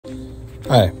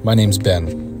Hi, my name's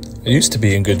Ben. I used to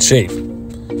be in good shape.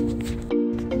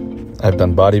 I've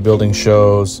done bodybuilding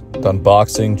shows, done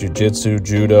boxing, jiu-jitsu,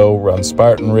 judo, run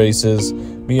Spartan races.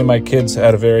 Me and my kids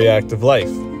had a very active life.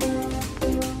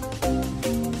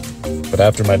 But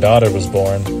after my daughter was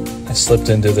born, I slipped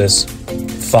into this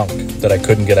funk that I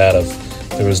couldn't get out of.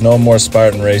 There was no more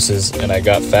Spartan races, and I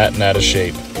got fat and out of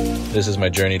shape. This is my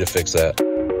journey to fix that.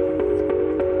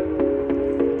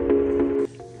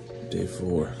 Day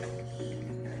 4.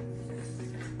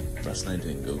 Last night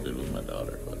didn't go good with my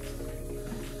daughter, but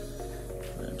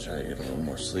I'm gonna try to get a little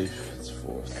more sleep. It's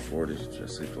 4:40, try to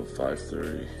sleep till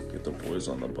 5:30, get the boys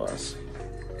on the bus,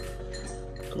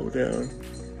 go down,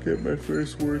 get my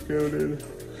first workout in,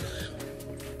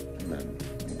 and then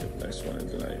get the next one in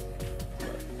tonight.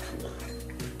 But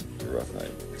it's a rough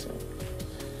night, so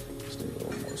just need a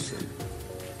little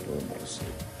more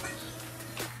sleep.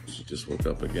 She just woke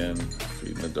up again,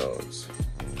 feeding the dogs.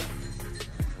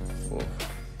 Oh,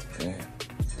 man,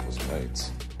 those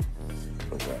nights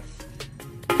are rough.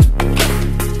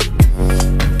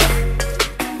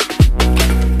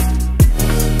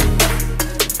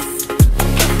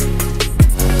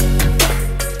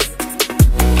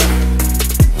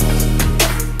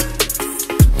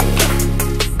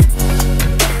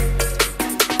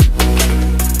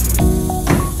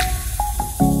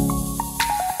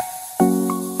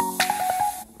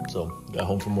 So, got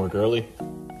home from work early,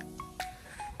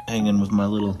 hanging with my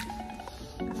little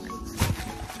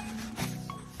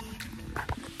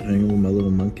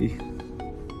monkey.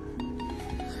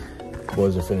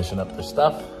 Boys are finishing up their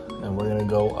stuff, and we're gonna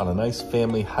go on a nice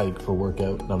family hike for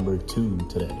workout number 2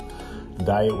 today. The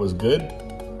diet was good.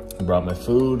 I brought my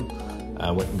food.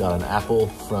 I went and got an apple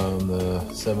from the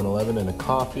 7-Eleven and a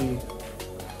coffee.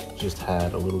 Just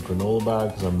had a little granola bar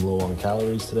because I'm low on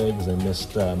calories today because I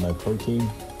missed my protein.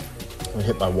 I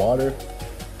hit my water,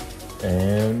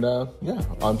 and yeah,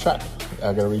 on track.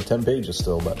 I gotta read 10 pages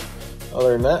still, but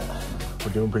other than that,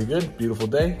 we're doing pretty good. Beautiful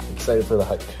day. Excited for the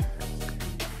hike.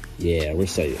 Yeah, we're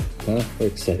excited, huh? We're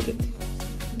excited.